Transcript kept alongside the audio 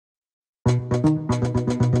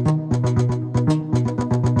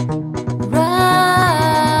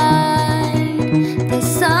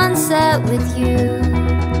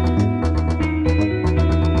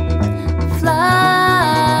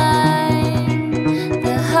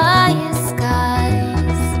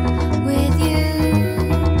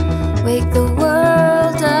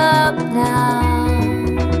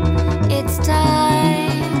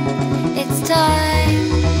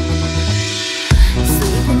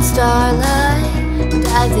starlight,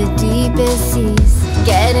 dive the deepest seas,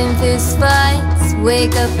 get in fist fights,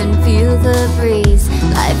 wake up and feel the breeze.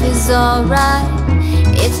 Life is alright,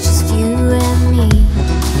 it's just you and me,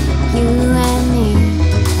 you and me.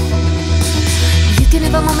 You can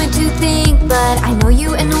have a moment to think, but I know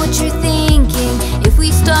you and know what you're thinking. If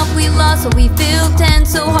we stop, we lost what we feel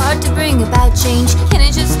tense, so hard to bring about change. Can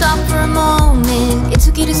it just stop for a moment? It's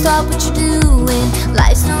okay to stop what you're doing.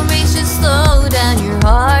 Life's no race, just slow down your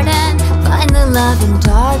heart and find the love in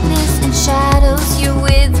darkness and shadows. You're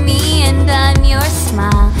with me and I'm your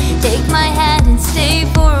smile. Take my hand and stay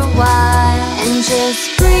for a while and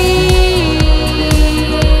just breathe.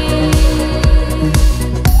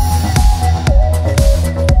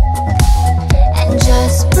 And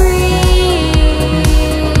just breathe.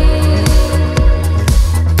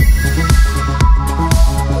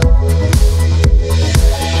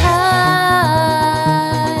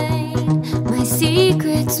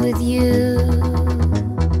 With you,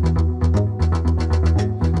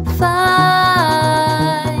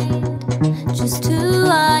 find just who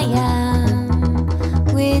I am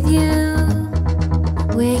with you.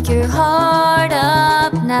 Wake your heart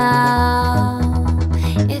up now.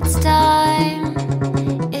 It's time,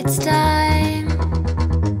 it's time.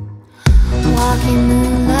 Walk in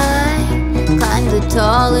moonlight, climb the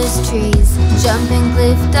tallest trees, jump in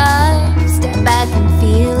cliff dive, step back and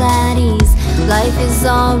feel at ease. Life is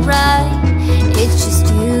alright, it's just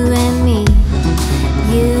you and me,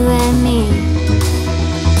 you and me.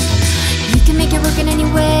 You can make it work in any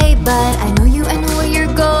way, but I know you, I know where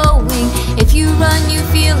you're going. If you run, you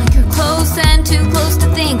feel like you're close and too close to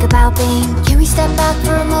think about pain. Can we step back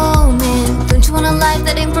for a moment? Don't you want a life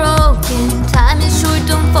that ain't broken? Time is short,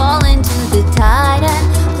 don't fall into the tide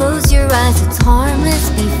and close your eyes, it's harmless.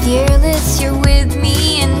 Be fearless, you're with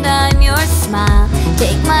me and I'm your smile.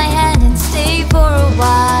 Take my hand and stay for a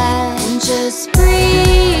while.